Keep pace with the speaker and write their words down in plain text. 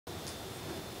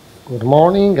Good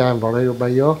morning, I'm Valerio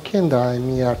Baiocchi and I'm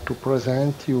here to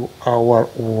present you our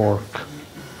work.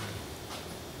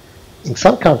 In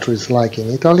some countries, like in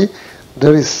Italy,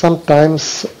 there is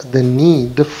sometimes the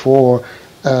need for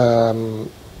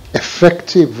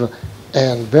effective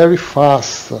and very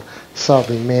fast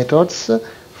survey methods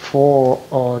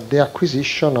for the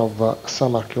acquisition of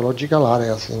some archaeological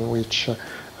areas in which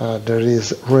there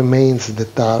is remains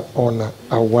that are on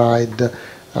a wide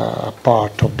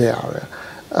part of the area.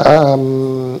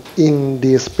 In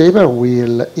this paper,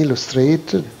 we'll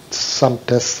illustrate some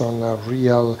tests on a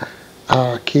real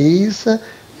case,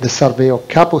 the survey of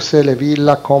Caposele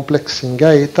Villa complex in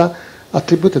Gaeta,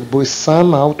 attributed by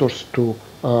some authors to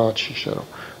Cicero.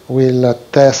 We'll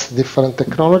test different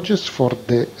technologies for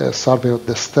the survey of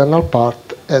the external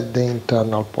part and the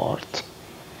internal part.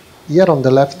 Here on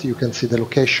the left you can see the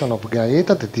location of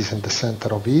Gaeta, that is in the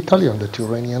center of Italy on the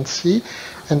Tyrrhenian Sea,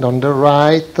 and on the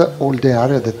right all the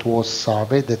area that was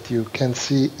surveyed that you can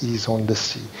see is on the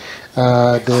sea.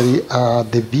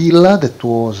 The villa that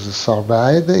was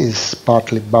surveyed is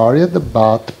partly buried,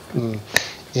 but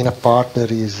in a part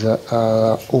there is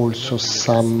also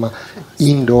some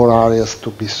indoor areas to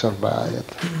be surveyed.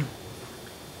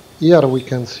 Here we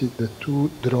can see the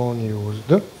two drones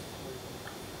used.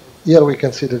 Here we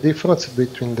can see the difference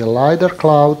between the LiDAR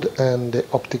cloud and the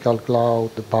optical cloud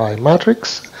by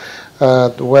matrix,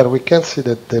 where we can see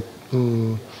that the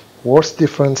worst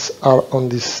difference are on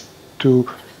these two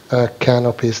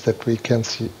canopies that we can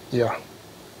see here.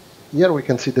 Here we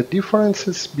can see the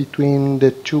differences between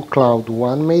the two clouds,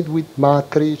 one made with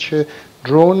matrice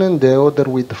drone and the other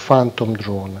with phantom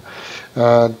drone.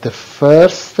 The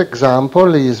first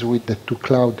example is with the two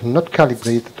clouds not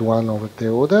calibrated one over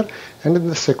the other, and in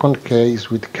the second case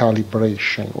with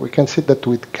calibration. We can see that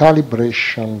with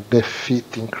calibration the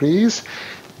fit increase.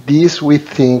 This we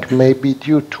think may be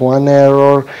due to an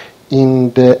error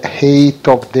in the height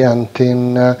of the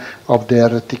antenna of the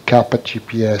RT Kappa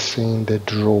GPS in the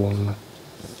drone.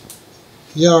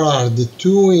 Here are the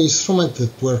two instruments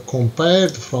that were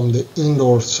compared from the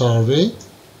indoor survey.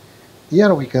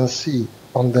 Here we can see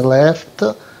on the left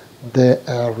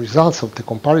the results of the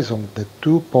comparison of the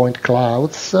 2-point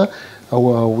clouds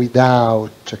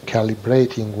without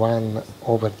calibrating one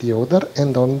over the other,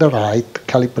 and on the right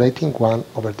calibrating one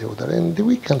over the other. And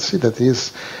we can see that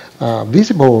is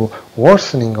visible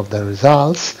worsening of the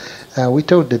results. We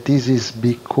thought that this is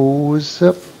because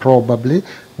probably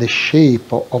the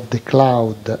shape of the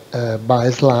cloud by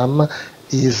SLAM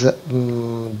is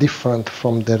different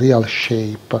from the real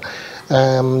shape.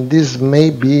 This may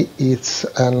be it's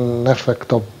an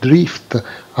effect of drift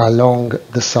along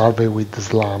the survey with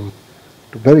SLAM.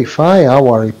 To verify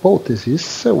our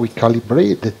hypothesis, we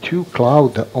calibrate the two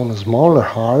clouds on a smaller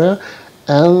area,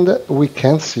 and we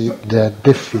can see that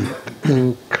the fit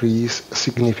increase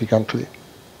significantly.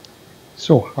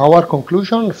 So our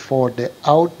conclusion for the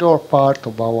outdoor part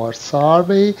of our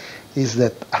survey is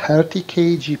that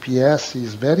RTK GPS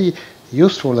is very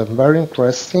useful and very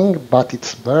interesting, but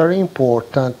it's very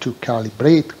important to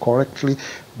calibrate correctly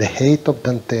the height of the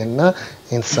antenna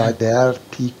inside the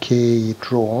RTK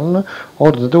drone,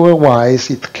 or otherwise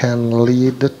it can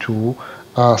lead to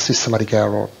systematic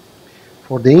error.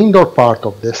 For the indoor part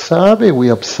of the survey, we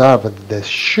observed that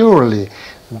surely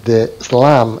the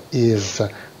SLAM is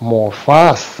more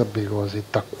fast because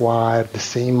it acquired the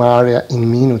same area in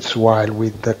minutes, while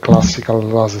with the classical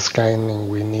laser scanning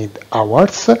we need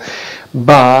hours,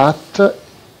 but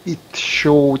it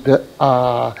showed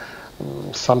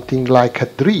something like a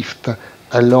drift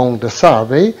along the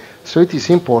survey, so it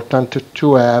is important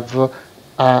to have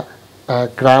a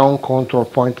ground control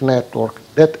point network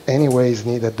that anyway is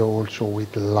needed also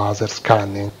with laser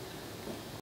scanning.